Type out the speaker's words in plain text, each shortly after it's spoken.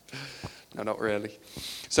No, not really.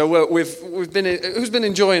 So we've been who's been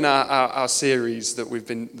enjoying our series that we've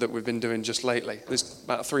been doing just lately? There's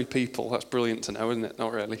about 3 people. That's brilliant to know, isn't it?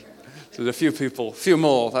 Not really. So there's a few people, a few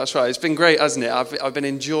more. That's right. It's been great, hasn't it? I've been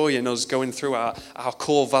enjoying us going through our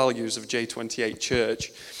core values of J28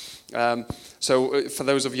 Church. So for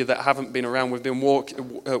those of you that haven't been around, we've been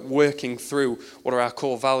working through what are our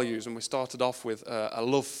core values, and we started off with a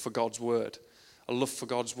love for God's Word. A love for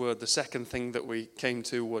God's Word. The second thing that we came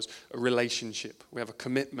to was a relationship. We have a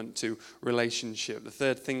commitment to relationship. The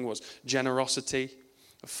third thing was generosity.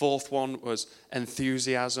 The fourth one was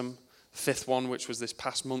enthusiasm. The fifth one, which was this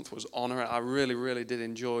past month, was honor. I really, really did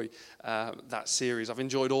enjoy that series. I've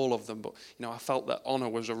enjoyed all of them, but I felt that honor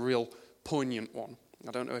was a real poignant one. I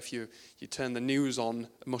don't know if you turn the news on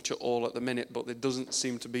much at all at the minute, but there doesn't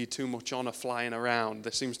seem to be too much honor flying around.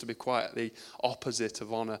 There seems to be quite the opposite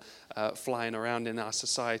of honor flying around in our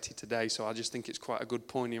society today. So I just think it's quite a good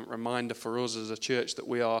poignant reminder for us as a church that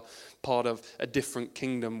we are part of a different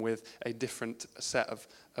kingdom with a different set of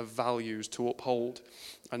values to uphold.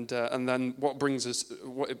 And then what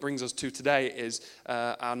it brings us to today is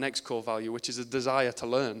our next core value, which is a desire to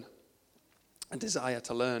learn. A desire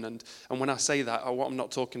to learn. And when I say that, what I'm not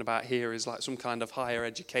talking about here is like some kind of higher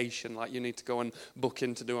education, like you need to go and book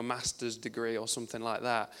in to do a master's degree or something like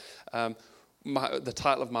that. The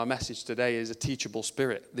title of my message today is A Teachable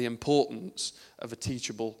Spirit, the importance of a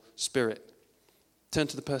teachable spirit. Turn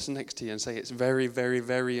to the person next to you and say, it's very, very,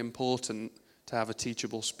 very important to have a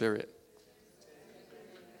teachable spirit.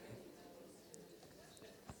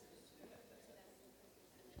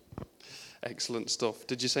 Excellent stuff.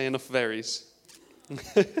 Did you say enough varies?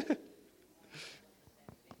 It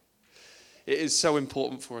is so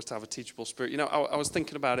important for us to have a teachable spirit. I was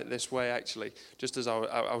thinking about it this way, actually, just as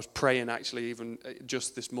I was praying, actually, even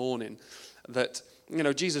just this morning, that,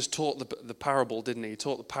 Jesus taught the parable, didn't he? He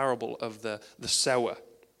taught the parable of the sower,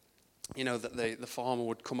 that the farmer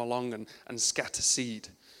would come along and scatter seed,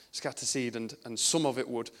 and some of it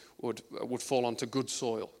would fall onto good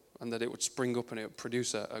soil, and that it would spring up and it would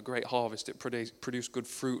produce a great harvest. It produce good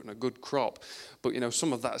fruit and a good crop. But,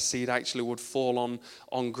 some of that seed actually would fall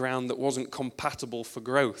on ground that wasn't compatible for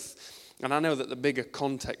growth. And I know that the bigger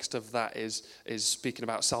context of that is speaking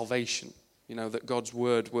about salvation. That God's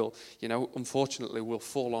word will, unfortunately will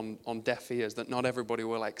fall on deaf ears, that not everybody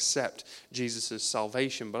will accept Jesus'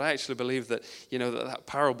 salvation. But I actually believe that, that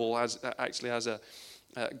parable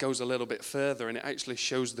goes a little bit further, and it actually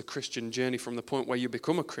shows the Christian journey from the point where you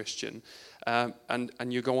become a Christian and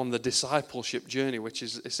you go on the discipleship journey, which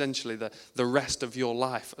is essentially the rest of your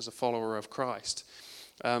life as a follower of Christ.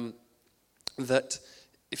 That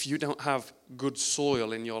if you don't have good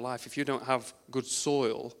soil in your life, if you don't have good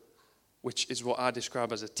soil, which is what I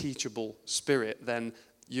describe as a teachable spirit, then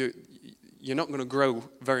you're not going to grow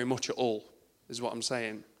very much at all, is what I'm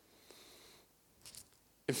saying.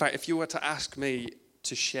 In fact, if you were to ask me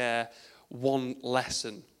to share one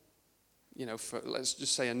lesson, for let's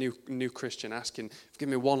just say a new Christian asking, give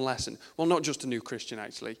me one lesson. Well, not just a new Christian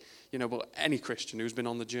actually, but any Christian who's been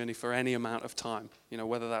on the journey for any amount of time,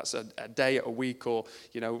 whether that's a day, a week, or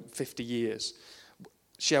 50 years.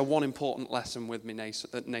 Share one important lesson with me,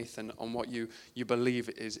 Nathan, on what you believe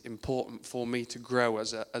is important for me to grow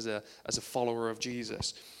as a follower of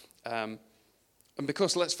Jesus. And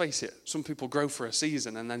because let's face it, some people grow for a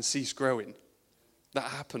season and then cease growing. That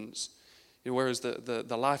happens. Whereas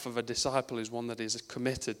the life of a disciple is one that is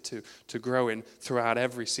committed to growing throughout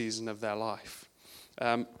every season of their life.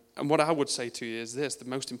 And what I would say to you is this: the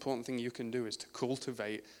most important thing you can do is to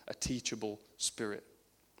cultivate a teachable spirit.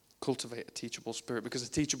 Cultivate a teachable spirit, because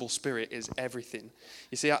a teachable spirit is everything.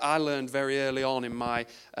 You see, I learned very early on in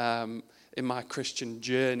my Christian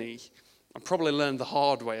journey. I probably learned the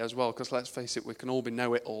hard way as well, because let's face it, we can all be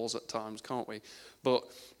know-it-alls at times, can't we? But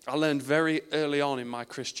I learned very early on in my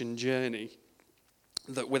Christian journey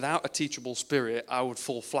that without a teachable spirit, I would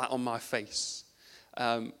fall flat on my face.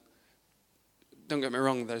 Don't get me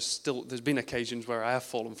wrong, there's been occasions where I have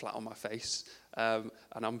fallen flat on my face, and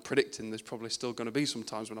I'm predicting there's probably still going to be some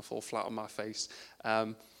times when I fall flat on my face,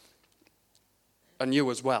 and you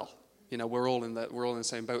as well. We're all in the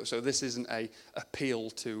same boat. So this isn't a appeal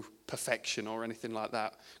to perfection or anything like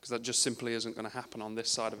that, because that just simply isn't going to happen on this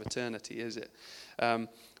side of eternity, is it?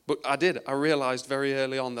 But I realized very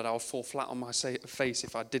early on that I would fall flat on my face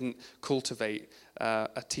if I didn't cultivate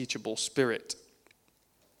a teachable spirit.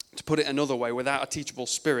 To put it another way, without a teachable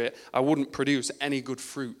spirit, I wouldn't produce any good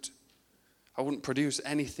fruit. I wouldn't produce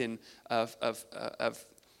anything of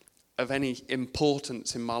any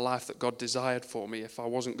importance in my life that God desired for me if I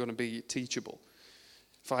wasn't going to be teachable.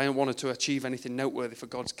 If I wanted to achieve anything noteworthy for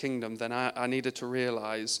God's kingdom, then I needed to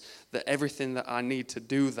realize that everything that I need to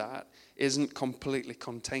do that isn't completely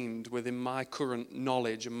contained within my current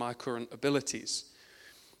knowledge and my current abilities.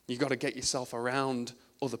 You've got to get yourself around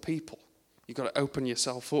other people. You've got to open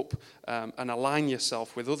yourself up and align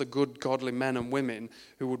yourself with other good, godly men and women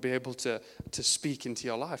who would be able to speak into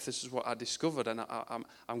your life. This is what I discovered, and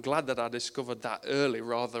I'm glad that I discovered that early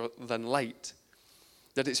rather than late.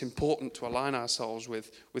 That it's important to align ourselves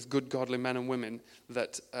with good, godly men and women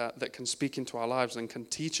that can speak into our lives and can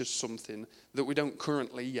teach us something that we don't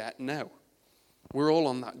currently yet know. We're all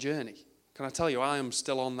on that journey. Can I tell you, I am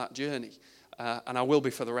still on that journey, and I will be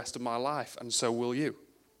for the rest of my life, and so will you.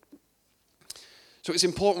 So it's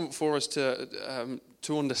important for us to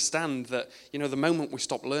understand that, the moment we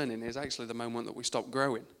stop learning is actually the moment that we stop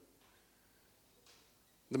growing.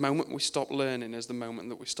 The moment we stop learning is the moment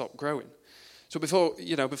that we stop growing. So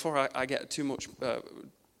before I get too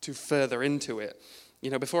further into it,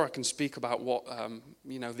 before I can speak about what,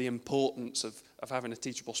 the importance of having a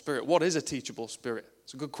teachable spirit, what is a teachable spirit?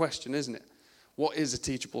 It's a good question, isn't it? What is a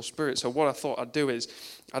teachable spirit? So what I thought I'd do is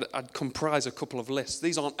I'd comprise a couple of lists.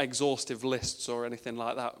 These aren't exhaustive lists or anything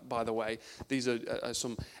like that, by the way. These are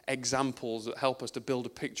some examples that help us to build a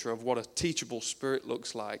picture of what a teachable spirit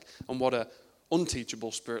looks like and what a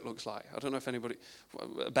unteachable spirit looks like. I don't know if anybody,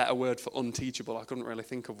 a better word for unteachable, I couldn't really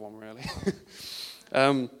think of one really.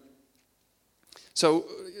 So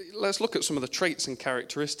let's look at some of the traits and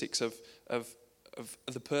characteristics of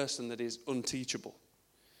the person that is unteachable.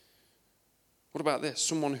 What about this?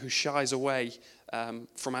 Someone who shies away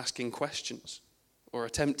from asking questions or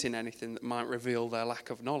attempting anything that might reveal their lack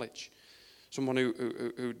of knowledge. Someone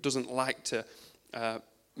who doesn't like to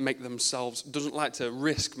doesn't like to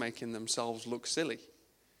risk making themselves look silly.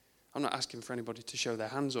 I'm not asking for anybody to show their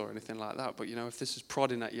hands or anything like that, but if this is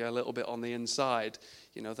prodding at you a little bit on the inside,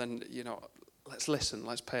 then let's listen,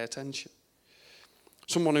 let's pay attention.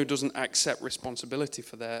 Someone who doesn't accept responsibility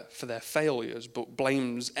for their failures, but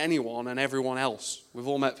blames anyone and everyone else. We've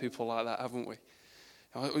all met people like that, haven't we?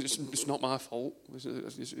 It's not my fault.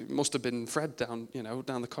 It must have been Fred down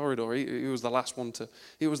the corridor. He was the last one to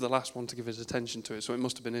give his attention to it, so it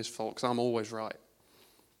must have been his fault because I'm always right.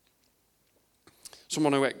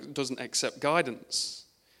 Someone who doesn't accept guidance,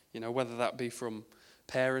 whether that be from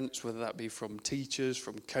parents, whether that be from teachers,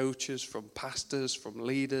 from coaches, from pastors, from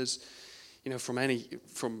leaders, in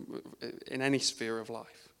any sphere of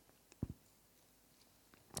life.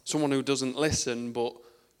 Someone who doesn't listen but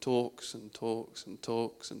talks and talks and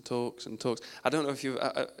talks and talks and talks. I don't know if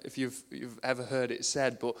you've ever heard it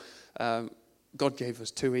said, but God gave us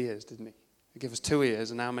 2 ears, didn't he? He gave us 2 ears,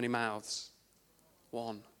 and how many mouths?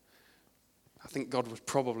 1. I think God was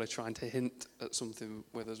probably trying to hint at something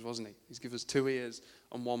with us, wasn't he? He's given us 2 ears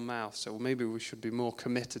and 1 mouth, so maybe we should be more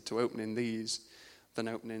committed to opening these than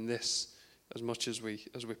opening this as much as we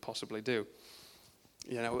possibly do.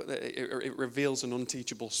 It reveals an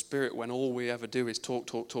unteachable spirit when all we ever do is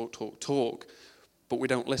talk, but we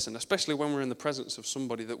don't listen, especially when we're in the presence of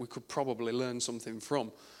somebody that we could probably learn something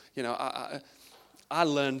from. I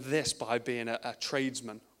learned this by being a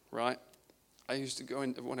tradesman, right? I used to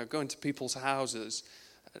when I go into people's houses.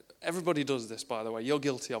 Everybody does this, by the way. You're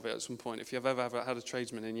guilty of it at some point if you've ever had a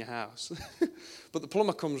tradesman in your house. But the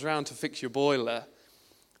plumber comes round to fix your boiler,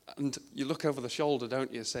 and you look over the shoulder,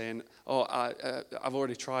 don't you, saying, I've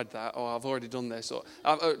already tried that, or I've already done this, or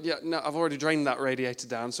I've already drained that radiator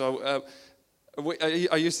down. So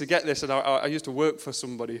I used to get this, and I used to work for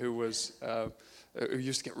somebody who used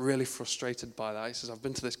to get really frustrated by that. He says, I've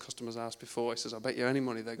been to this customer's house before. He says, I bet you any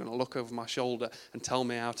money they're going to look over my shoulder and tell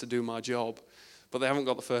me how to do my job. But they haven't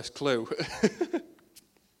got the first clue.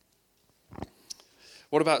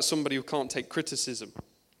 What about somebody who can't take criticism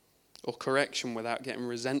or correction without getting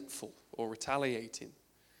resentful or retaliating?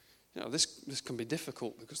 This can be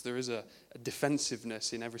difficult because there is a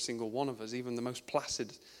defensiveness in every single one of us. Even the most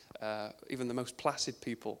placid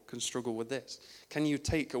people can struggle with this. Can you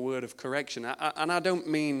take a word of correction? And I don't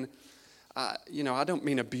mean,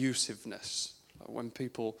 abusiveness when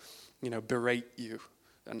people, berate you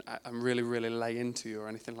and really, really lay into you or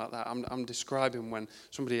anything like that. I'm describing when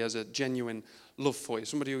somebody has a genuine love for you,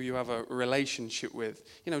 somebody who you have a relationship with,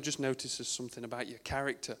 just notices something about your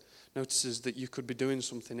character, notices that you could be doing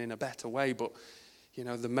something in a better way, but,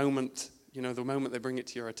 the moment they bring it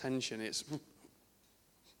to your attention, it's,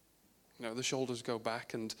 the shoulders go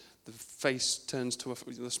back and the face turns to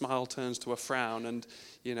the smile turns to a frown, and,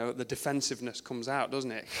 the defensiveness comes out,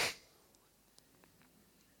 doesn't it?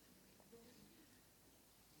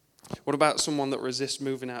 What about someone that resists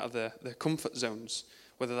moving out of their comfort zones,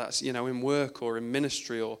 whether that's, in work or in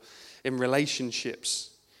ministry or in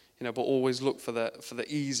relationships? but always look for the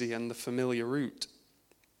easy and the familiar route.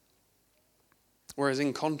 Whereas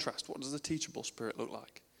in contrast, what does a teachable spirit look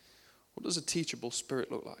like? What does a teachable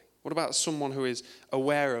spirit look like? What about someone who is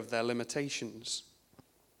aware of their limitations?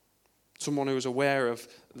 Someone who is aware of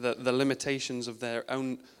the limitations of their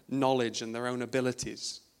own knowledge and their own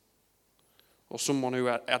abilities. Or someone who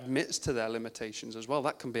admits to their limitations as well.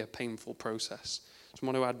 That can be a painful process.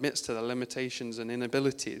 Someone who admits to their limitations and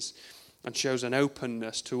inabilities and shows an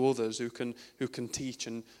openness to others who can teach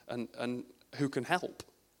and who can help.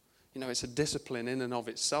 It's a discipline in and of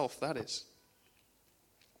itself, that is.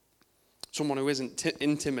 Someone who isn't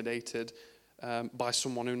intimidated by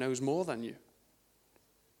someone who knows more than you.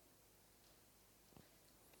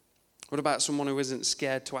 What about someone who isn't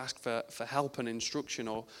scared to ask for help and instruction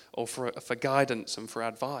or for guidance and for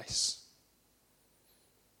advice?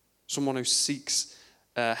 Someone who seeks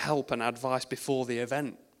help and advice before the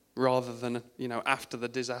event rather than after the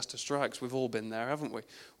disaster strikes. We've all been there, haven't we?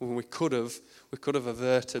 When we could have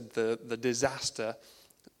averted the disaster.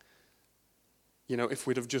 If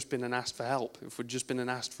we'd have just been and asked for help, if we'd just been and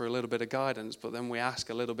asked for a little bit of guidance, but then we ask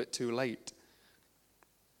a little bit too late.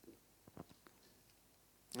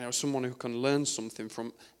 Someone who can learn something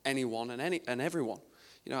from anyone and everyone.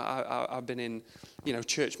 I've been in,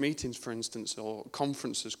 church meetings, for instance, or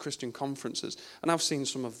conferences, Christian conferences, and I've seen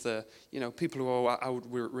some of the, people who I would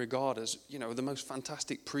regard as, the most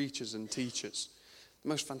fantastic preachers and teachers. The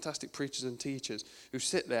most fantastic preachers and teachers who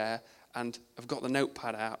sit there and have got the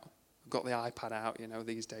notepad out, got the iPad out,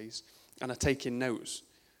 these days, and are taking notes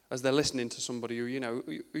as they're listening to somebody who,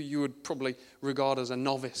 you would probably regard as a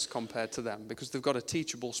novice compared to them, because they've got a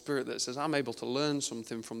teachable spirit that says, I'm able to learn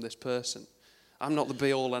something from this person. I'm not the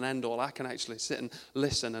be-all and end-all. I can actually sit and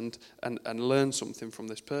listen and learn something from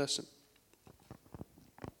this person.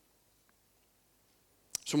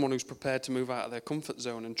 Someone who's prepared to move out of their comfort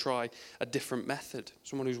zone and try a different method.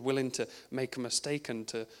 Someone who's willing to make a mistake and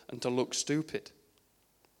to look stupid.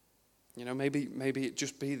 Maybe it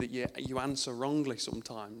just be that you answer wrongly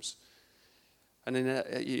sometimes, and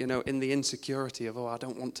in the insecurity of I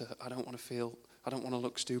don't want to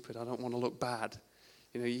look stupid, I don't want to look bad.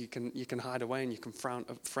 You can hide away and you can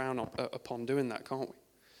frown upon doing that, can't we?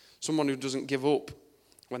 Someone who doesn't give up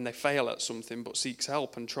when they fail at something, but seeks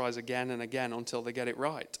help and tries again and again until they get it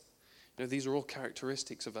right. These are all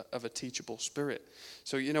characteristics of a teachable spirit.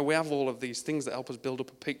 So, we have all of these things that help us build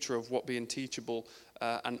up a picture of what being teachable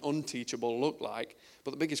and unteachable look like.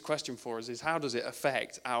 But the biggest question for us is, how does it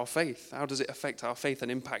affect our faith? How does it affect our faith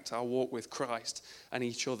and impact our walk with Christ and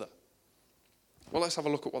each other? Well, let's have a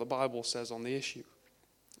look at what the Bible says on the issue.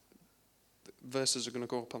 The verses are going to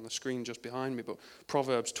go up on the screen just behind me, but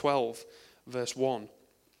Proverbs 12, verse 1.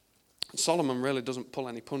 Solomon really doesn't pull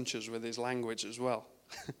any punches with his language as well.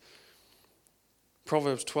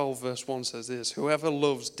 Proverbs 12 verse 1 says this: whoever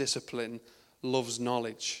loves discipline loves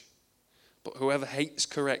knowledge, but whoever hates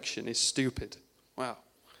correction is stupid. Wow.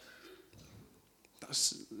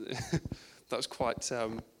 That's quite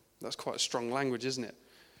strong language, isn't it?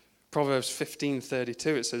 Proverbs 15:32,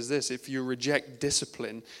 it says this: if you reject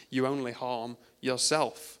discipline, you only harm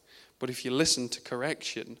yourself. But if you listen to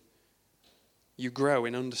correction, you grow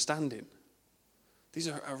in understanding. These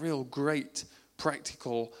are a real great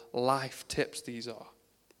practical life tips, these are.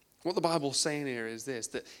 What the Bible's saying here is this,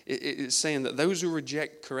 that it's saying that those who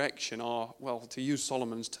reject correction are, well, to use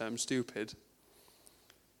Solomon's term, stupid.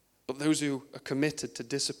 But those who are committed to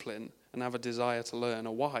discipline and have a desire to learn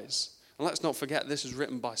are wise. And let's not forget, this is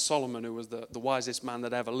written by Solomon, who was the wisest man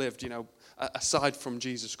that ever lived, aside from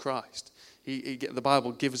Jesus Christ. The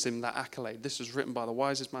Bible gives him that accolade. This is written by the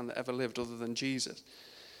wisest man that ever lived other than Jesus.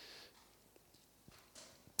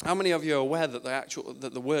 How many of you are aware that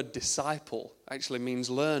the word disciple actually means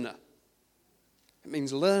learner? It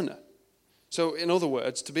means learner. So, in other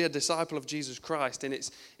words, to be a disciple of Jesus Christ in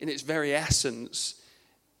its very essence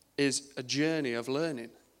is a journey of learning.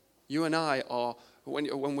 You and I are,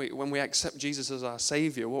 when we accept Jesus as our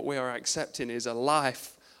Savior, what we are accepting is a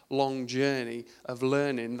lifelong journey of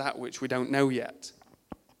learning that which we don't know yet.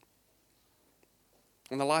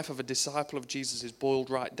 And the life of a disciple of Jesus is boiled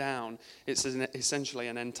right down. It's essentially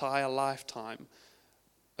an entire lifetime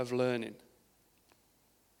of learning.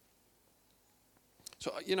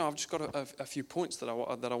 So, I've just got a few points that I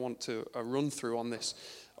want to run through on this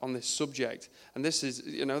subject. And this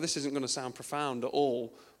isn't going to sound profound at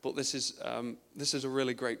all, but this is a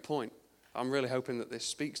really great point. I'm really hoping that this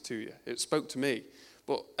speaks to you. It spoke to me.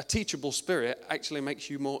 But a teachable spirit actually makes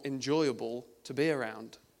you more enjoyable to be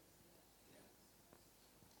around.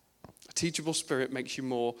 A teachable spirit makes you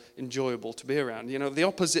more enjoyable to be around. The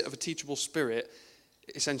opposite of a teachable spirit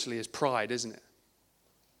essentially is pride, isn't it?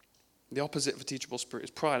 The opposite of a teachable spirit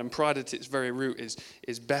is pride, and pride at its very root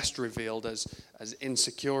is best revealed as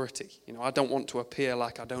insecurity. I don't want to appear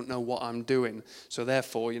like I don't know what I'm doing, so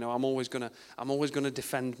therefore, I'm always gonna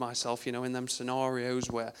defend myself. In them scenarios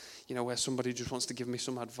where somebody just wants to give me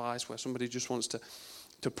some advice, where somebody just wants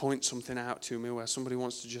to point something out to me, where somebody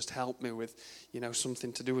wants to just help me with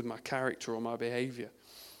something to do with my character or my behavior.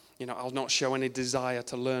 I'll not show any desire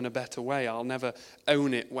to learn a better way. I'll never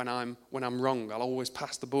own it when I'm wrong. I'll always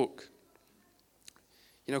pass the buck.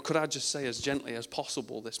 Could I just say as gently as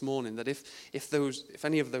possible this morning that if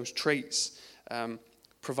any of those traits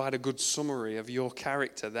provide a good summary of your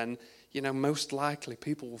character, then most likely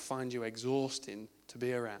people will find you exhausting to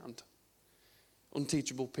be around.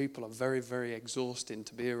 Unteachable people are very, very exhausting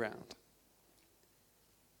to be around.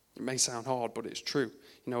 It may sound hard, but it's true.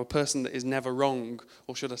 A person that is never wrong,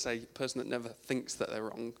 or should I say, a person that never thinks that they're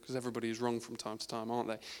wrong, because everybody is wrong from time to time, aren't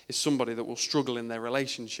they? Is somebody that will struggle in their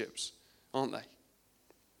relationships, aren't they?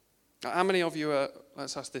 How many of you are,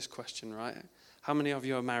 let's ask this question, right? How many of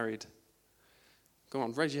you are married? Go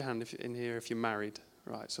on, raise your hand if you're in here if you're married.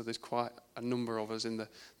 Right, so there's quite a number of us in the,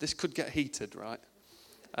 this could get heated, right?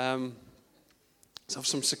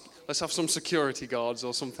 Let's have some security guards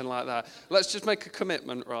or something like that. Let's just make a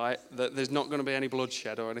commitment, right, that there's not going to be any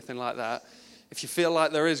bloodshed or anything like that. If you feel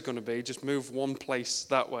like there is going to be, just move one place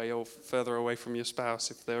that way or further away from your spouse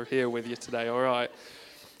if they're here with you today, all right?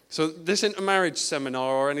 So this isn't a marriage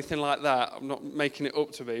seminar or anything like that. I'm not making it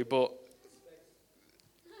up to be, but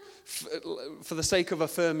for the sake of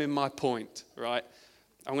affirming my point, right,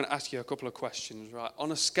 I'm going to ask you a couple of questions, right?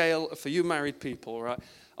 On a scale, for you married people, right,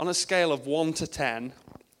 on a scale of 1 to 10,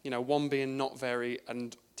 1 being not very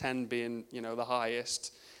and 10 being, the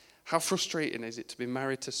highest, how frustrating is it to be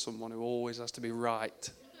married to someone who always has to be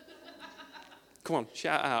right? Come on,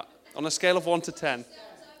 shout out. On a scale of 1 to 10.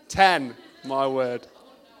 10, my word.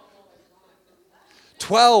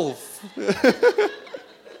 12.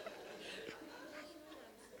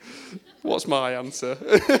 What's my answer?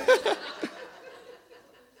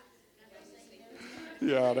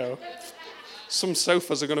 Yeah, I know. Some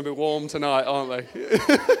sofas are going to be warm tonight, aren't they?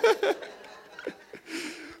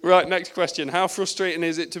 Right, next question. How frustrating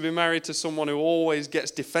is it to be married to someone who always gets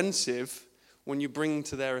defensive when you bring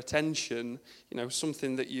to their attention,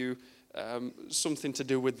 something that something to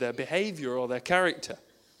do with their behavior or their character?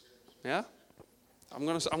 Yeah? I'm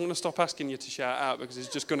going to stop asking you to shout out because it's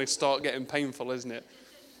just going to start getting painful, isn't it?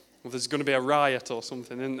 Well, there's going to be a riot or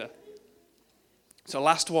something, isn't there? So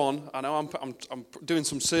last one. I know I'm doing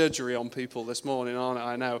some surgery on people this morning, aren't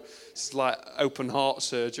I? I know. It's like open heart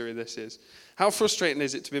surgery, this is. How frustrating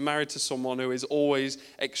is it to be married to someone who is always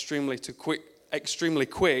extremely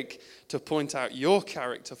quick to point out your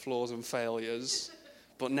character flaws and failures,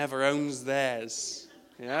 but never owns theirs?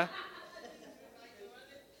 Yeah?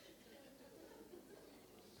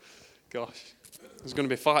 Gosh, there's going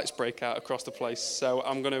to be fights break out across the place, so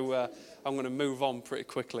I'm going to move on pretty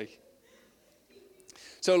quickly.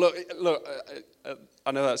 So look,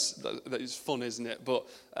 I know that is fun, isn't it? But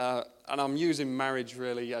and I'm using marriage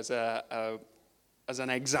really as an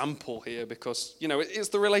example here because it's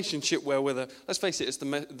the relationship where let's face it, it's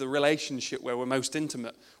the relationship where we're most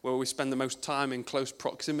intimate, where we spend the most time in close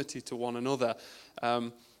proximity to one another.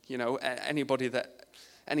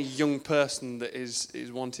 Any young person that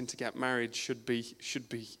is wanting to get married should be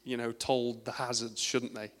told the hazards,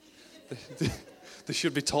 shouldn't they? They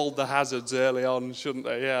should be told the hazards early on, shouldn't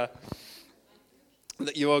they? Yeah.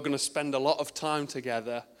 That you are going to spend a lot of time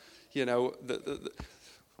together,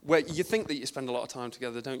 where you think that you spend a lot of time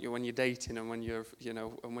together, don't you, when you're dating and when you're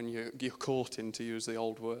courting, to use the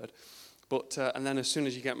old word. But and then as soon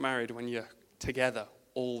as you get married, when you're together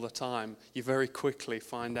all the time, you very quickly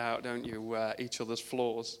find out, don't you, each other's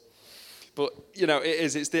flaws. But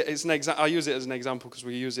it's an example. I use it as an example because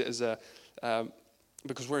we use it as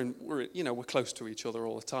because we're close to each other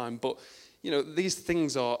all the time. But these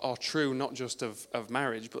things are true not just of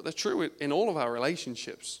marriage, but they're true in all of our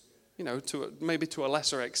relationships. Maybe to a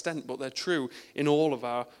lesser extent, but they're true in all of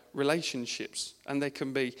our relationships, and they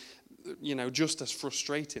can be, just as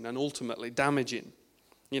frustrating and ultimately damaging.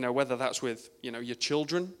 Whether that's with your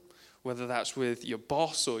children, whether that's with your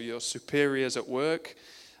boss or your superiors at work,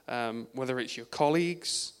 whether it's your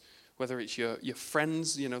colleagues, whether it's your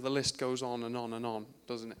friends, the list goes on and on and on,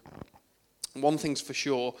 doesn't it? One thing's for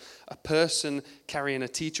sure, a person carrying a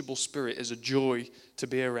teachable spirit is a joy to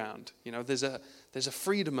be around. There's a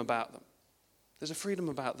freedom about them. There's a freedom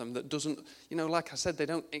about them that doesn't, like I said, they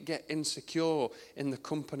don't get insecure in the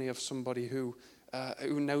company of somebody who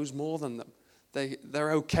knows more than them.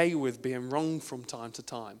 They're okay with being wrong from time to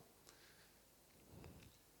time.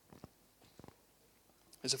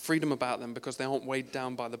 There's a freedom about them because they aren't weighed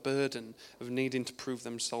down by the burden of needing to prove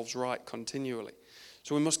themselves right continually.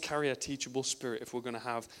 So we must carry a teachable spirit if we're going to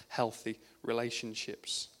have healthy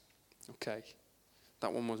relationships. Okay,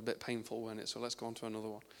 that one was a bit painful, wasn't it? So let's go on to another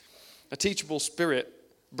one. A teachable spirit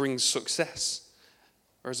brings success,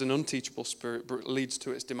 whereas an unteachable spirit leads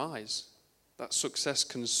to its demise. That success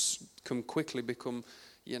can quickly become,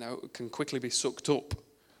 can quickly be sucked up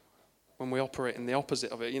when we operate in the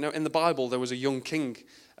opposite of it. In the Bible, there was a young king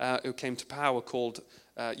who came to power called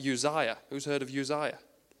Uzziah. Who's heard of Uzziah?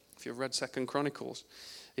 If you've read 2 Chronicles.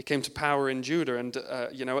 He came to power in Judah, and,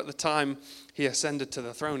 at the time he ascended to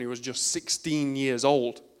the throne, he was just 16 years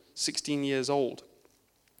old. 16 years old.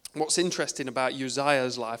 What's interesting about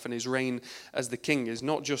Uzziah's life and his reign as the king is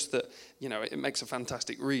not just that, it makes a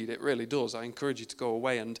fantastic read. It really does. I encourage you to go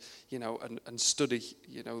away and study,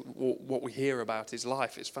 what we hear about his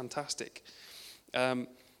life. It's fantastic.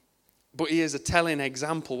 But he is a telling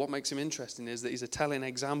example. What makes him interesting is that he's a telling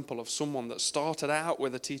example of someone that started out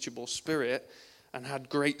with a teachable spirit and had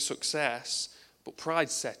great success, but pride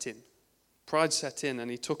set in. Pride set in,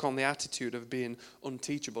 and he took on the attitude of being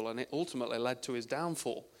unteachable, and it ultimately led to his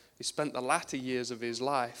downfall. He spent the latter years of his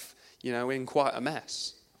life, in quite a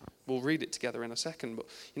mess. We'll read it together in a second, but,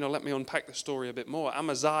 let me unpack the story a bit more.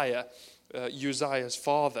 Amaziah, Uzziah's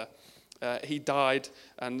father, he died,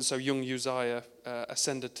 and so young Uzziah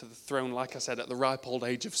ascended to the throne, like I said, at the ripe old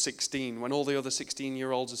age of 16, when all the other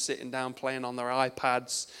 16-year-olds are sitting down playing on their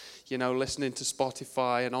iPads, listening to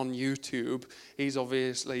Spotify and on YouTube. He's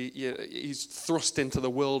obviously, he's thrust into the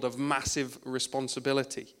world of massive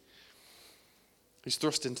responsibility. He's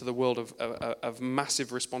thrust into the world of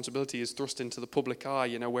massive responsibility. He's thrust into the public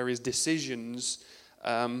eye, where his decisions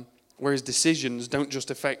don't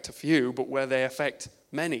just affect a few, but where they affect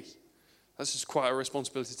many. That's just quite a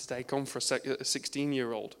responsibility to take on for a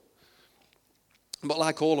 16-year-old. But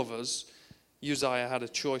like all of us, Uzziah had a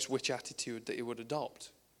choice which attitude that he would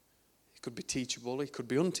adopt. He could be teachable, he could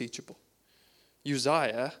be unteachable.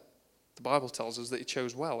 Uzziah, the Bible tells us that he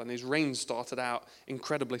chose well, and his reign started out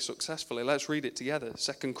incredibly successfully. Let's read it together.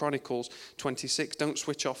 2 Chronicles 26. Don't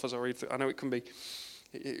switch off as I read through. I know it can be,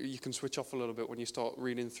 you can switch off a little bit when you start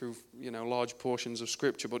reading through, large portions of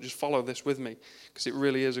Scripture, but just follow this with me, because it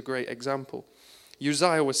really is a great example.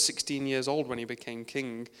 Uzziah was 16 years old when he became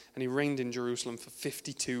king, and he reigned in Jerusalem for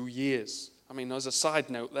 52 years. I mean, there's a side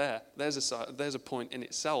note there. There's a point in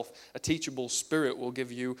itself. A teachable spirit will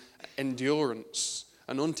give you endurance.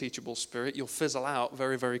 An unteachable spirit, you'll fizzle out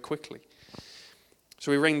very, very quickly.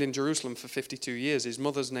 So he reigned in Jerusalem for 52 years. His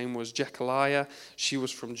mother's name was Jechaliah. She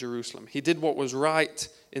was from Jerusalem. He did what was right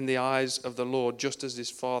in the eyes of the Lord, just as his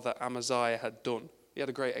father Amaziah had done. He had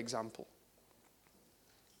a great example.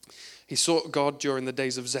 He sought God during the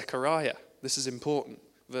days of Zechariah. This is important.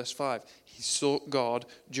 Verse 5. He sought God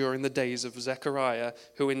during the days of Zechariah,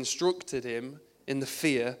 who instructed him in the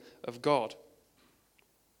fear of God.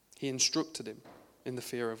 He instructed him in the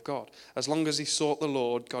fear of God. As long as he sought the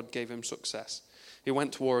Lord, God gave him success. He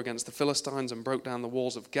went to war against the Philistines and broke down the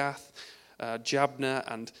walls of Gath, Jabneh,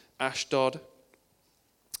 and Ashdod.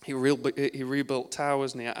 He rebuilt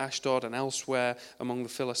towers near Ashdod and elsewhere among the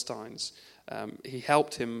Philistines. He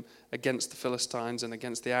helped him against the Philistines and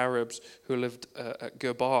against the Arabs who lived at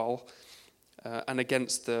Gebal and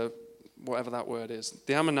against the whatever that word is.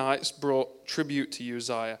 The Ammonites brought tribute to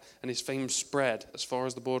Uzziah, and his fame spread as far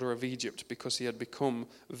as the border of Egypt because he had become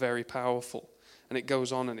very powerful. And it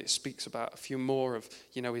goes on and it speaks about a few more of,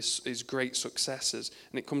 his great successes.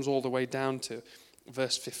 And it comes all the way down to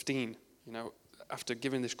verse 15, after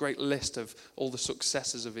giving this great list of all the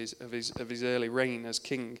successes of his early reign as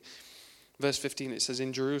king. Verse 15, it says,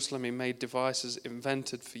 in Jerusalem he made devices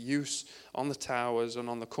invented for use on the towers and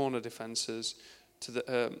on the corner defenses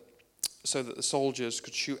so that the soldiers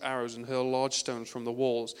could shoot arrows and hurl large stones from the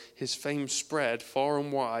walls. His fame spread far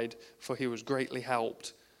and wide, for he was greatly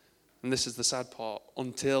helped. And this is the sad part,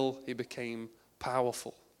 until he became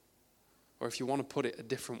powerful. Or if you want to put it a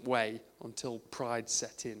different way, until pride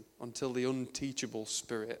set in, until the unteachable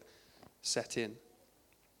spirit set in.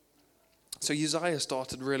 So Uzziah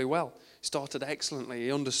started really well. He started excellently.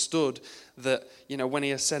 He understood that, when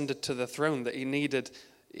he ascended to the throne, that he needed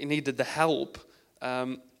the help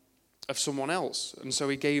of someone else. And so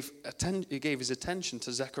he gave his attention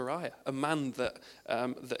to Zechariah, a man that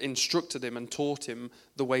instructed him and taught him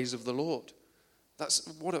the ways of the Lord. That's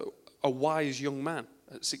what a wise young man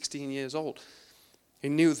at 16 years old. He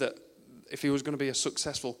knew that if he was going to be a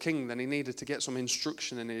successful king, then he needed to get some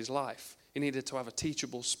instruction in his life. He needed to have a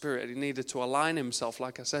teachable spirit. He needed to align himself,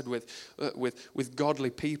 like I said, with godly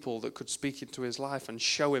people that could speak into his life and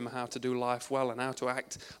show him how to do life well and how to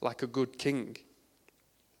act like a good king.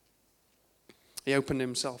 He opened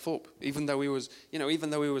himself up, even though he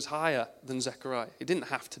was higher than Zechariah. He didn't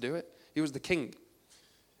have to do it. He was the king.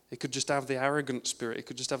 He could just have the arrogant spirit. He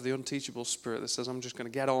could just have the unteachable spirit that says, I'm just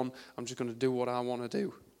going to get on. I'm just going to do what I want to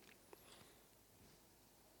do.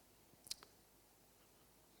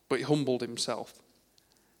 But he humbled himself.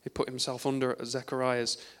 He put himself under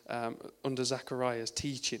Zechariah's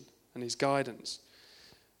teaching and his guidance.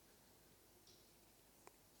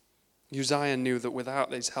 Uzziah knew that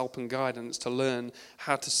without his help and guidance to learn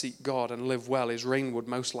how to seek God and live well, his reign would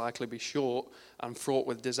most likely be short and fraught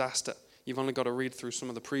with disaster. You've only got to read through some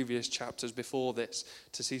of the previous chapters before this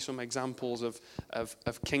to see some examples of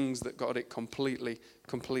kings that got it completely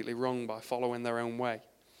wrong by following their own way.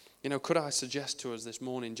 Could I suggest to us this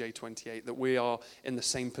morning, J28, that we are in the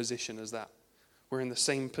same position as that? We're in the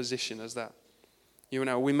same position as that.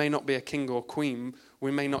 We may not be a king or queen.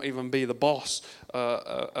 We may not even be the boss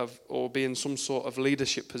or be in some sort of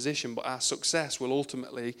leadership position, but our success will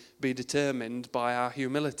ultimately be determined by our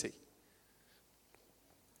humility.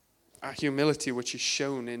 Our humility, which is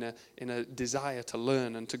shown in a desire to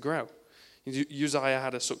learn and to grow. Uzziah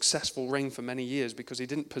had a successful reign for many years because he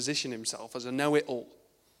didn't position himself as a know-it-all.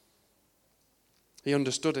 He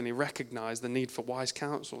understood and he recognized the need for wise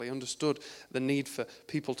counsel. He understood the need for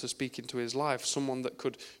people to speak into his life, someone that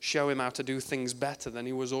could show him how to do things better than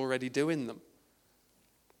he was already doing them.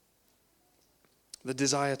 The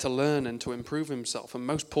desire to learn and to improve himself, and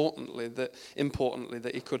most importantly that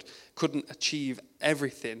he couldn't achieve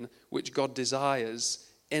everything which God desires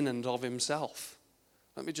in and of himself.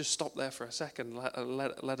 Let me just stop there for a second.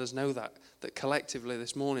 Let us know that collectively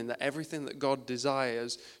this morning, that everything that God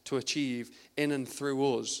desires to achieve in and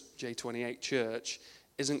through us, J28 Church,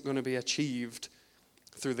 isn't going to be achieved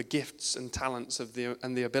through the gifts and talents and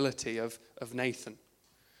the ability of Nathan.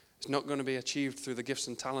 It's not going to be achieved through the gifts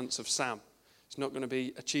and talents of Sam. It's not going to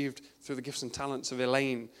be achieved through the gifts and talents of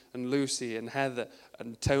Elaine and Lucy and Heather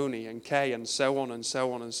and Tony and Kay and so on and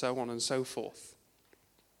so on and so on and so forth.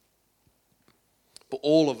 But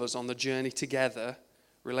all of us on the journey together,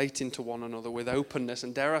 relating to one another with openness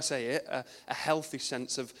and, dare I say it, a healthy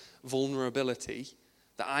sense of vulnerability,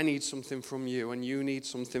 that I need something from you and you need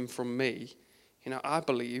something from me. I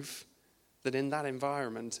believe that in that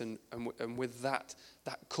environment and with that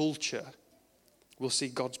culture, we'll see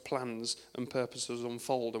God's plans and purposes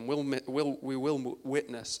unfold, and we will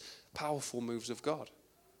witness powerful moves of God.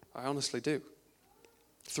 I honestly do.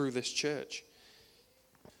 Through this church.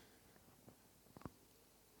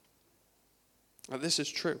 Now, this is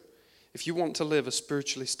true. If you want to live a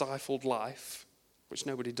spiritually stifled life, which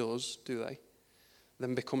nobody does, do they?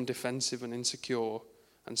 Then become defensive and insecure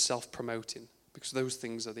and self-promoting, because those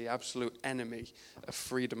things are the absolute enemy of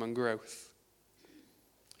freedom and growth.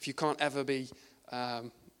 If you can't ever be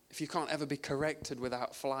corrected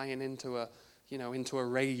without flying into a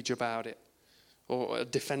rage about it or a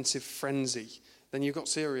defensive frenzy, then you've got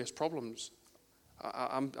serious problems.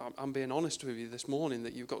 I'm being honest with you this morning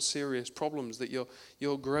that you've got serious problems, that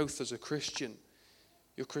your growth as a Christian,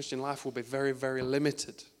 your Christian life will be very, very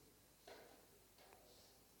limited.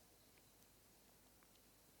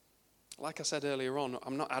 Like I said earlier on,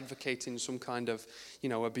 I'm not advocating some kind of,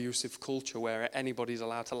 abusive culture where anybody's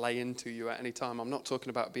allowed to lay into you at any time. I'm not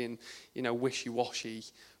talking about being, wishy-washy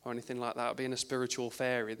or anything like that, being a spiritual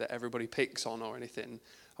fairy that everybody picks on or anything.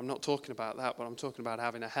 I'm not talking about that, but I'm talking about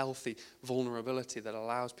having a healthy vulnerability that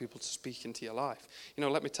allows people to speak into your life.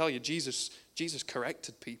 Let me tell you, Jesus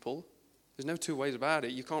corrected people. There's no two ways about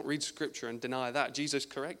it. You can't read Scripture and deny that. Jesus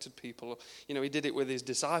corrected people. He did it with his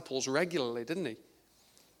disciples regularly, didn't he?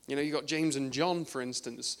 You got James and John, for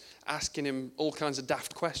instance, asking him all kinds of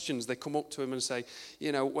daft questions. They come up to him and say,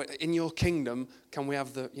 in your kingdom, can we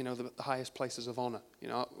have the highest places of honor?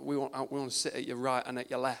 We want to sit at your right and at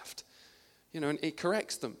your left. And he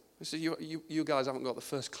corrects them. He says, you guys haven't got the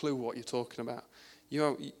first clue what you're talking about.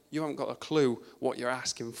 You haven't got a clue what you're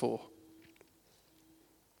asking for.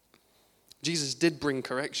 Jesus did bring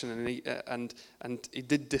correction and he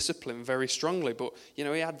did discipline very strongly, but he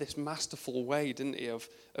had this masterful way, didn't he, of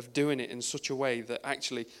doing it in such a way that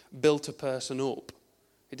actually built a person up.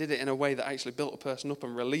 He did it in a way that actually built a person up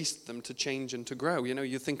and released them to change and to grow.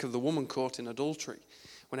 You think of the woman caught in adultery.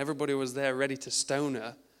 When everybody was there ready to stone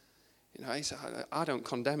her, he said, I don't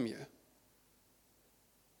condemn you.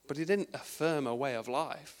 But he didn't affirm a way of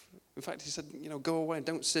life. In fact, he said, go away and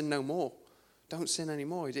don't sin no more. Don't sin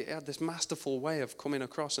anymore. He had this masterful way of coming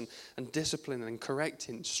across and disciplining and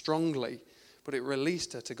correcting strongly, but it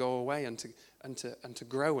released her to go away and to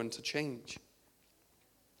grow and to change.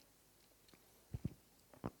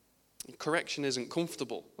 Correction isn't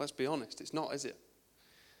comfortable. Let's be honest. It's not, is it?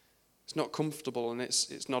 It's not comfortable, and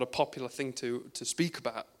it's not a popular thing to speak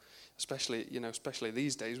about, especially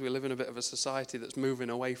these days. We live in a bit of a society that's moving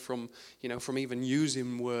away from even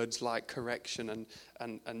using words like correction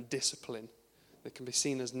and discipline. They can be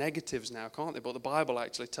seen as negatives now, can't they? But the Bible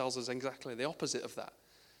actually tells us exactly the opposite of that.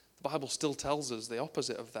 The Bible still tells us the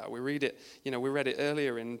opposite of that. We read it, we read it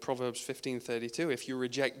earlier in Proverbs 15:32. If you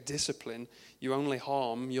reject discipline, you only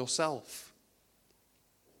harm yourself.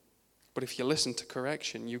 But if you listen to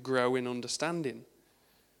correction, you grow in understanding.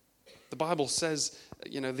 The Bible says,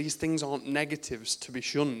 these things aren't negatives to be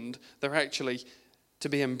shunned. They're actually to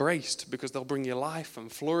be embraced because they'll bring you life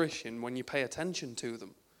and flourishing when you pay attention to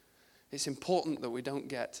them. It's important that we don't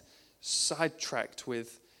get sidetracked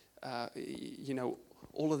with,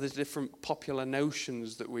 all of the different popular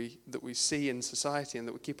notions that we see in society, and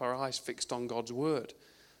that we keep our eyes fixed on God's word.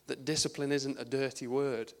 That discipline isn't a dirty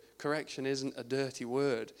word. Correction isn't a dirty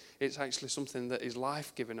word. It's actually something that is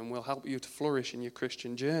life-giving and will help you to flourish in your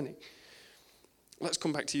Christian journey. Let's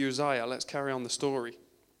come back to Uzziah. Let's carry on the story.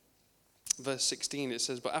 Verse 16, it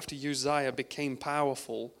says, "But after Uzziah became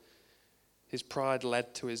powerful, his pride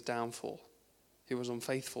led to his downfall. He was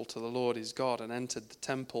unfaithful to the Lord his God and entered the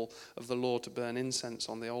temple of the Lord to burn incense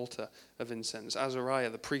on the altar of incense.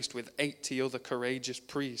 Azariah the priest with 80 other courageous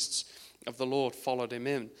priests of the Lord followed him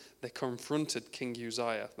in. They confronted King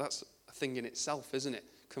Uzziah." That's a thing in itself, isn't it?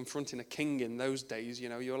 Confronting a king in those days,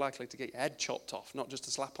 you're likely to get your head chopped off, not just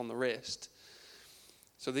a slap on the wrist.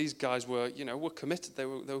 So these guys were committed. They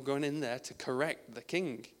were going in there to correct the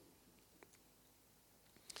king.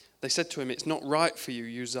 They said to him, "It's not right for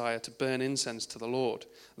you, Uzziah, to burn incense to the Lord.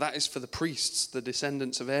 That is for the priests, the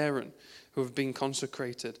descendants of Aaron, who have been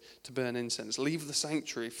consecrated to burn incense. Leave the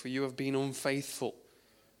sanctuary, for you have been unfaithful."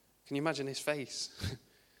 Can you imagine his face?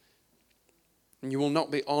 "And you will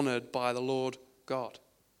not be honored by the Lord God,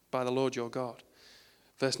 by the Lord your God."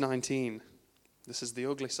 Verse 19. This is the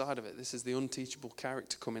ugly side of it. This is the unteachable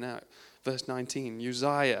character coming out. Verse 19.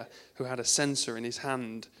 "Uzziah, who had a censer in his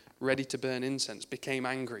hand, ready to burn incense, became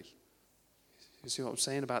angry." You see what I'm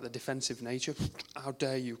saying about the defensive nature? How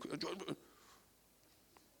dare you?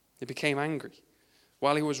 He became angry.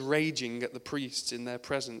 While he was raging at the priests in their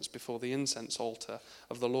presence before the incense altar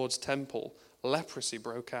of the Lord's temple, leprosy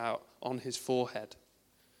broke out on his forehead.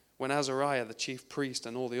 When Azariah, the chief priest,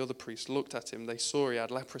 and all the other priests looked at him, they saw he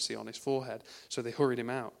had leprosy on his forehead, so they hurried him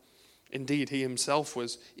out. Indeed, he himself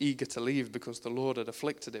was eager to leave because the Lord had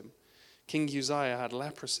afflicted him. King Uzziah had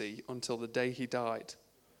leprosy until the day he died.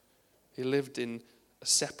 He lived in a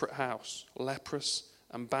separate house, leprous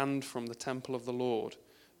and banned from the temple of the Lord.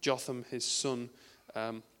 Jotham, his son,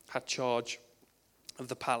 had charge of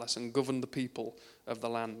the palace and governed the people of the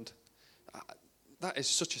land. That is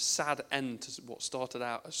such a sad end to what started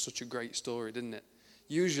out as such a great story, didn't it?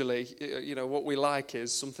 Usually, what we like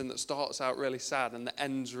is something that starts out really sad and that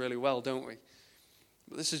ends really well, don't we?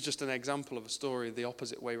 But this is just an example of a story the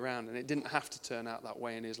opposite way around, and it didn't have to turn out that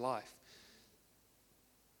way in his life.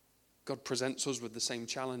 God presents us with the same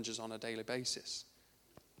challenges on a daily basis.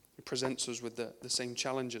 He presents us with the same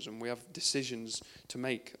challenges, and we have decisions to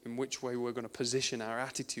make in which way we're going to position our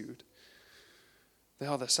attitude. They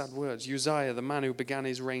are the sad words. Uzziah, the man who began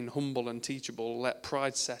his reign humble and teachable, let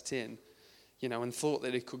pride set in, and thought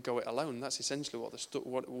that he could go it alone. That's essentially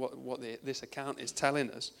what this account is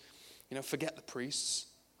telling us. Forget the priests.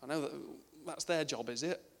 I know that's their job, is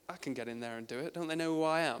it? I can get in there and do it. Don't they know who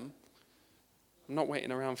I am? I'm not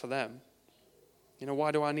waiting around for them.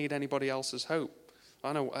 Why do I need anybody else's help?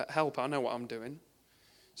 I know what I'm doing.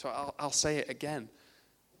 So I'll say it again.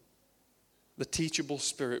 The teachable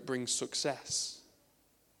spirit brings success,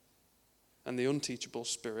 and the unteachable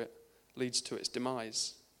spirit leads to its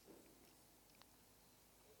demise.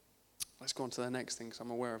 Let's go on to the next thing, because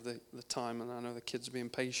I'm aware of the time, and I know the kids are being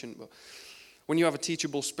patient. But when you have a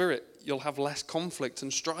teachable spirit, you'll have less conflict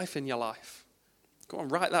and strife in your life. Go on,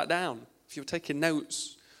 write that down. If you're taking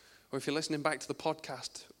notes, or if you're listening back to the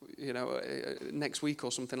podcast, next week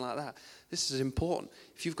or something like that, this is important.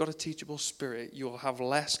 If you've got a teachable spirit, you'll have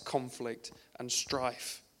less conflict and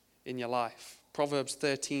strife in your life. Proverbs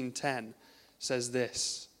 13:10 says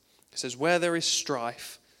this. It says, "Where there is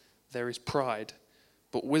strife, there is pride,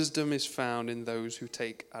 but wisdom is found in those who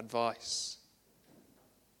take advice."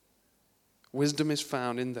 Wisdom is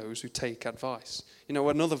found in those who take advice.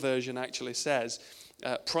 Another version actually says,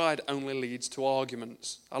 pride only leads to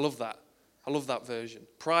arguments. I love that. I love that version.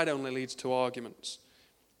 Pride only leads to arguments.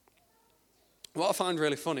 What I find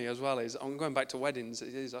really funny as well is, I'm going back to weddings,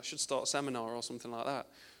 I should start a seminar or something like that.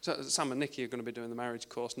 So Sam and Nikki are going to be doing the marriage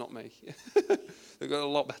course, not me. They've got a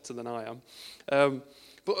lot better than I am.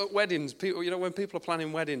 But at weddings, people, when people are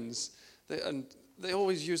planning weddings, And they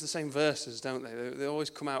always use the same verses, don't they? They always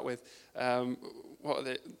come out with, what are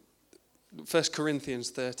they? 1 Corinthians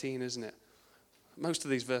 13, isn't it? Most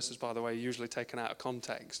of these verses, by the way, are usually taken out of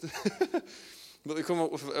context. But they come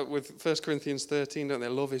up with 1 Corinthians 13, don't they?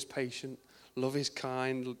 Love is patient, love is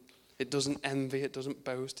kind, it doesn't envy, it doesn't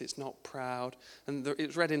boast, it's not proud. And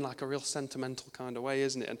it's read in like a real sentimental kind of way,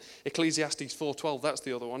 isn't it? And Ecclesiastes 4:12, that's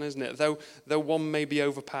the other one, isn't it? Though one may be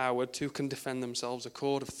overpowered, two can defend themselves. A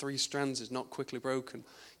cord of 3 strands is not quickly broken.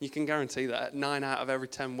 You can guarantee that at 9 out of every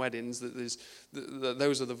 10 weddings,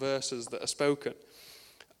 those are the verses that are spoken.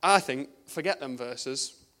 I think, forget them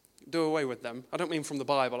verses. Do away with them. I don't mean from the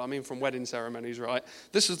Bible, I mean from wedding ceremonies, right?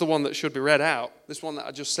 This is the one that should be read out. This one that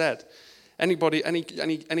I just said. Anybody,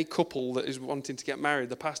 any couple that is wanting to get married,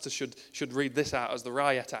 the pastor should read this out as the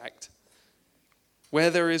riot act. Where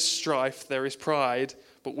there is strife, there is pride,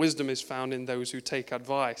 but wisdom is found in those who take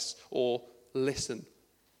advice or listen.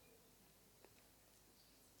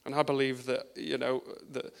 And I believe that,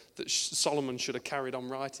 that Solomon should have carried on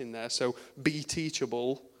writing there. So be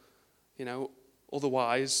teachable,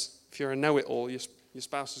 otherwise, if you're a know-it-all, your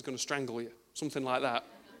spouse is going to strangle you. Something like that.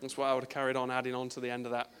 That's what I would have carried on adding on to the end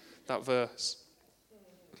of that verse.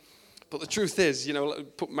 But the truth is,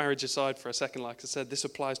 put marriage aside for a second, like I said, this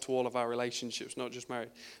applies to all of our relationships, not just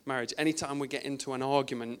marriage. Anytime we get into an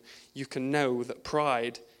argument, you can know that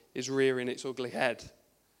pride is rearing its ugly head.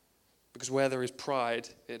 Because where there is pride,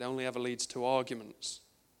 it only ever leads to arguments.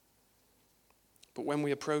 But when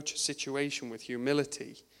we approach a situation with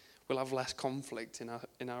humility, we'll have less conflict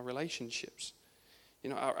in our relationships.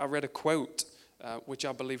 I read a quote which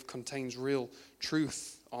I believe contains real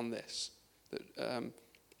truth on this. That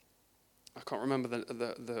I can't remember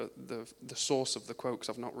the source of the quote because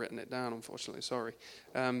I've not written it down, unfortunately. Sorry.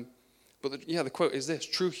 But the quote is this: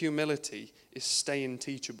 true humility is staying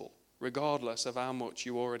teachable, regardless of how much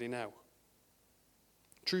you already know.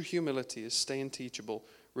 True humility is staying teachable,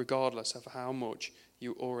 regardless of how much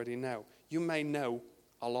you already know. You may know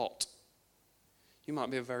a lot. You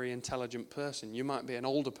might be a very intelligent person. You might be an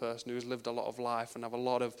older person who has lived a lot of life and have a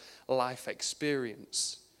lot of life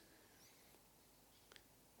experience.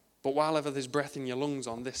 But while ever there's breath in your lungs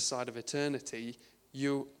on this side of eternity,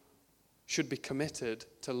 you should be committed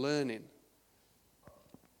to learning.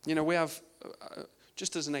 We have,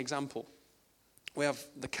 just as an example, we have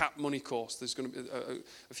the CAP money course. There's going to be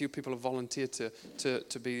a few people have volunteered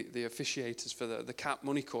to be the officiators for the CAP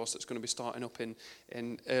money course that's going to be starting up in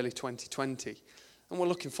early 2020. And we're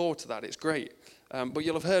looking forward to that. It's great. But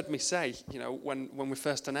you'll have heard me say, when we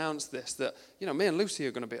first announced this, that, me and Lucy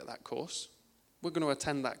are going to be at that course. We're going to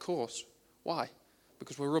attend that course. Why?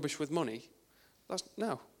 Because we're rubbish with money?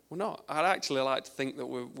 No, we're not. I'd actually like to think that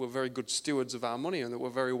we're very good stewards of our money and that we're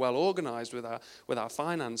very well organised with our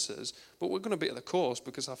finances. But we're going to be at the course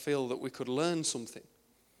because I feel that we could learn something.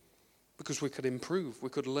 Because we could improve. We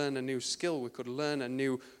could learn a new skill. We could learn a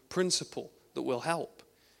new principle that will help.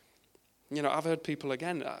 I've heard people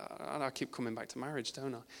again, and I keep coming back to marriage,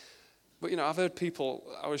 don't I? But, I've heard people,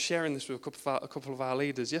 I was sharing this with a couple of our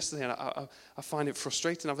leaders yesterday, and I find it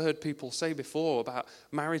frustrating. I've heard people say before about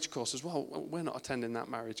marriage courses, well, we're not attending that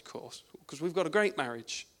marriage course because we've got a great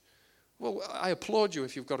marriage. Well, I applaud you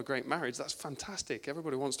if you've got a great marriage. That's fantastic.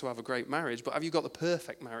 Everybody wants to have a great marriage, but have you got the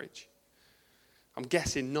perfect marriage? I'm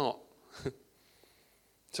guessing not.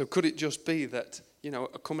 So could it just be that,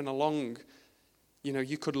 coming along,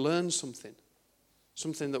 you could learn something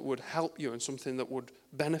that would help you and something that would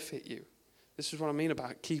benefit you. This is what I mean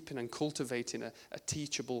about keeping and cultivating a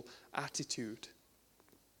teachable attitude.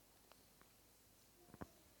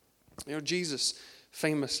 Jesus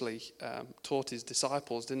famously taught his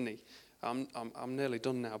disciples, didn't he? I'm nearly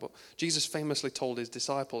done now, but Jesus famously told his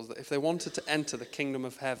disciples that if they wanted to enter the kingdom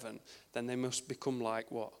of heaven, then they must become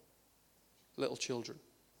like what? Little children.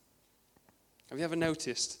 Have you ever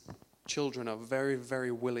noticed children are very,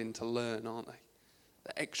 very willing to learn, aren't they?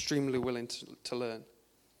 They're extremely willing to learn.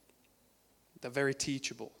 They're very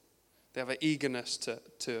teachable. They have an eagerness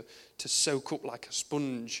to soak up like a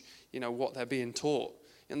sponge, what they're being taught.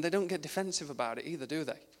 And they don't get defensive about it either, do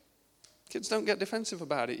they? Kids don't get defensive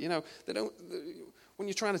about it. They don't. When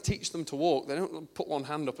you're trying to teach them to walk, they don't put one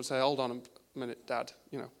hand up and say, "Hold on a minute, Dad.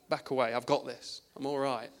 Back away. I've got this. I'm all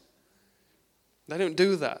right." They don't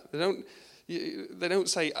do that. They don't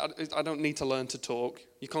say, "I don't need to learn to talk.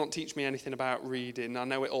 You can't teach me anything about reading. I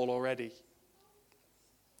know it all already.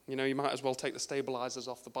 You might as well take the stabilizers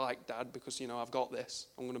off the bike, Dad, because, I've got this.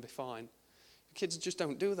 I'm going to be fine." Kids just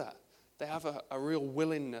don't do that. They have a real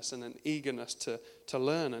willingness and an eagerness to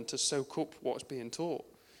learn and to soak up what's being taught.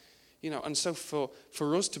 And so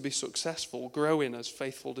for us to be successful, growing as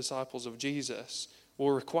faithful disciples of Jesus,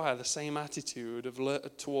 will require the same attitude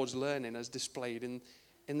towards learning as displayed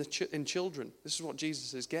in children. This is what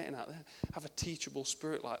Jesus is getting at there. Have a teachable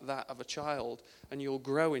spirit like that of a child, and you'll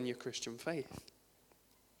grow in your Christian faith.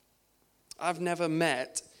 I've never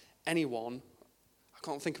met anyone, I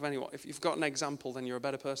can't think of anyone. If you've got an example, then you're a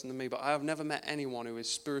better person than me, but I have never met anyone who is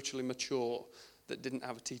spiritually mature that didn't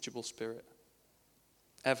have a teachable spirit.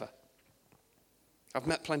 Ever. I've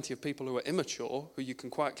met plenty of people who are immature, who you can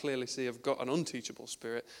quite clearly see have got an unteachable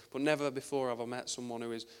spirit, but never before have I met someone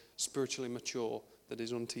who is spiritually mature that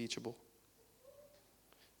is unteachable.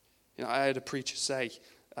 You know, I heard a preacher say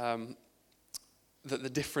that the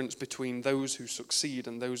difference between those who succeed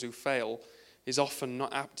and those who fail is often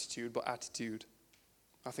not aptitude, but attitude.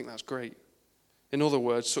 I think that's great. In other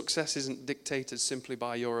words, success isn't dictated simply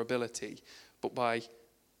by your ability, but by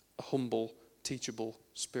a humble, teachable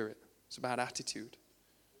spirit. It's about attitude.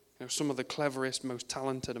 You know, some of the cleverest, most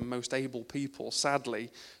talented, and most able people,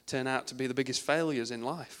 sadly, turn out to be the biggest failures in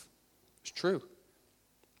life. It's true.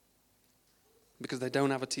 Because they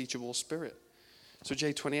don't have a teachable spirit. So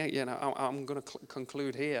J28, I'm going to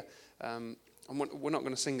conclude here. And we're not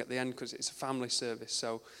going to sing at the end because it's a family service.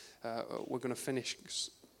 So we're going to finish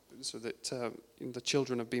so that the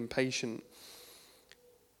children have been patient.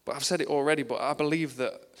 But I've said it already, but I believe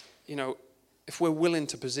that, if we're willing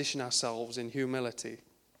to position ourselves in humility,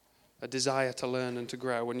 a desire to learn and to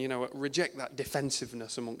grow, and, reject that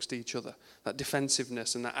defensiveness amongst each other, that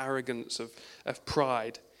defensiveness and that arrogance of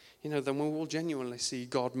pride, then we will genuinely see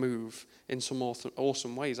God move in some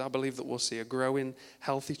awesome ways. I believe that we'll see a growing,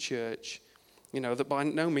 healthy church, that by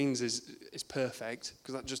no means is perfect,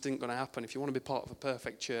 because that just isn't going to happen. If you want to be part of a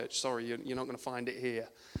perfect church, sorry, you're not going to find it here.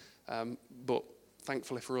 But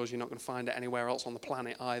thankfully for us, you're not going to find it anywhere else on the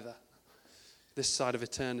planet either. This side of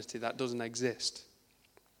eternity, that doesn't exist.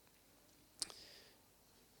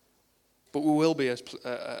 But we will be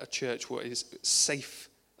a church where it is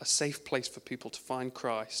a safe place for people to find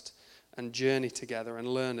Christ and journey together and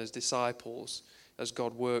learn as disciples as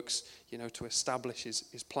God works, to establish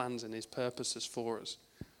his plans and his purposes for us.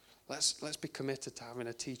 Let's be committed to having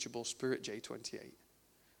a teachable spirit, J28.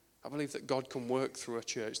 I believe that God can work through a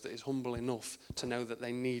church that is humble enough to know that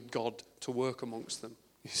they need God to work amongst them.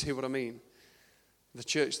 You see what I mean? The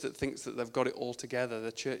church that thinks that they've got it all together,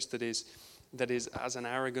 the church that is as an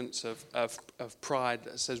arrogance of pride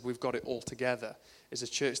that says we've got it all together, is a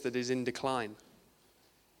church that is in decline.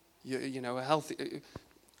 The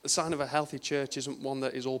sign of a healthy church isn't one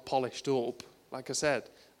that is all polished up. Like I said,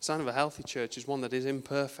 the sign of a healthy church is one that is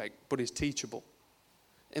imperfect but is teachable.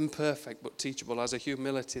 Imperfect but teachable, has a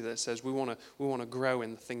humility that says we want to grow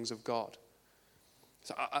in the things of God.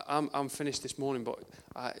 So I'm finished this morning, but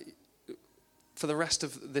for the rest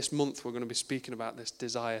of this month, we're going to be speaking about this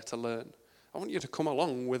desire to learn. I want you to come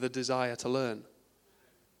along with a desire to learn.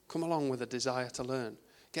 Come along with a desire to learn.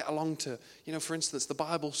 Get along to, for instance, the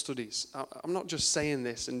Bible studies. I'm not just saying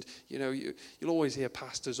this, and, you'll always hear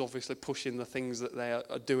pastors obviously pushing the things that they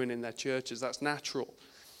are doing in their churches. That's natural.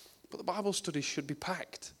 But the Bible studies should be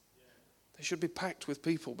packed. They should be packed with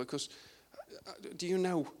people because, do you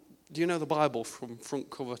know the Bible from front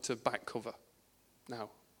cover to back cover? No.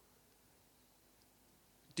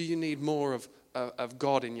 Do you need more of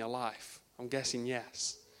God in your life? I'm guessing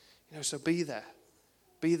yes. So be there.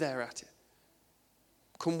 Be there at it.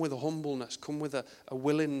 Come with a humbleness. Come with a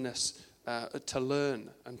willingness to learn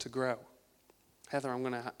and to grow. Heather, I'm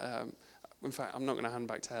not going to hand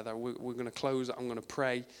back to Heather. We're going to close. I'm going to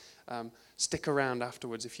pray. Stick around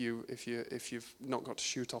afterwards if you've not got to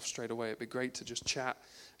shoot off straight away. It'd be great to just chat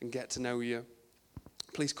and get to know you.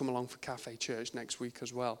 Please come along for Cafe Church next week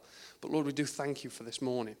as well. But Lord, we do thank you for this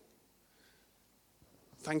morning.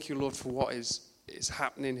 Thank you, Lord, for what is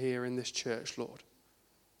happening here in this church, Lord.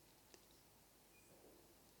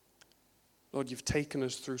 Lord, you've taken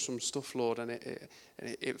us through some stuff, Lord, and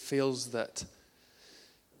it feels that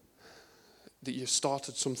you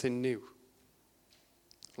started something new.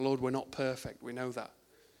 Lord, we're not perfect. We know that.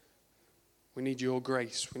 We need your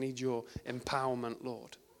grace. We need your empowerment,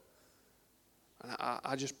 Lord. And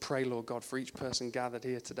I just pray, Lord God, for each person gathered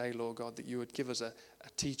here today, Lord God, that you would give us a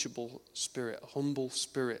teachable spirit, a humble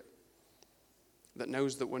spirit that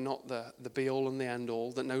knows that we're not the be-all and the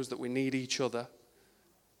end-all, that knows that we need each other,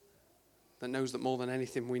 that knows that more than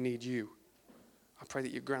anything we need you. I pray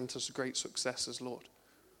that you grant us great successes, Lord.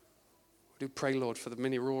 We do pray, Lord, for the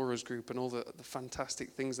Mini Roarers group and all the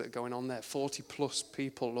fantastic things that are going on there. 40 plus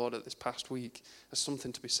people, Lord, at this past week. There's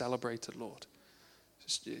something to be celebrated, Lord.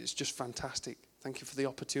 It's just fantastic. Thank you for the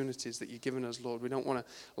opportunities that you've given us, Lord. We don't want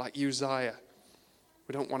to, like Uzziah,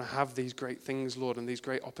 we don't want to have these great things, Lord, and these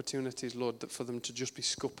great opportunities, Lord, for them to just be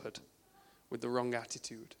scuppered. with the wrong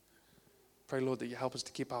attitude. Pray, Lord, that you help us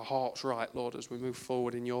to keep our hearts right, Lord, as we move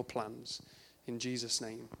forward in your plans. In Jesus'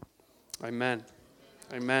 name, amen.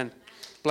 Amen.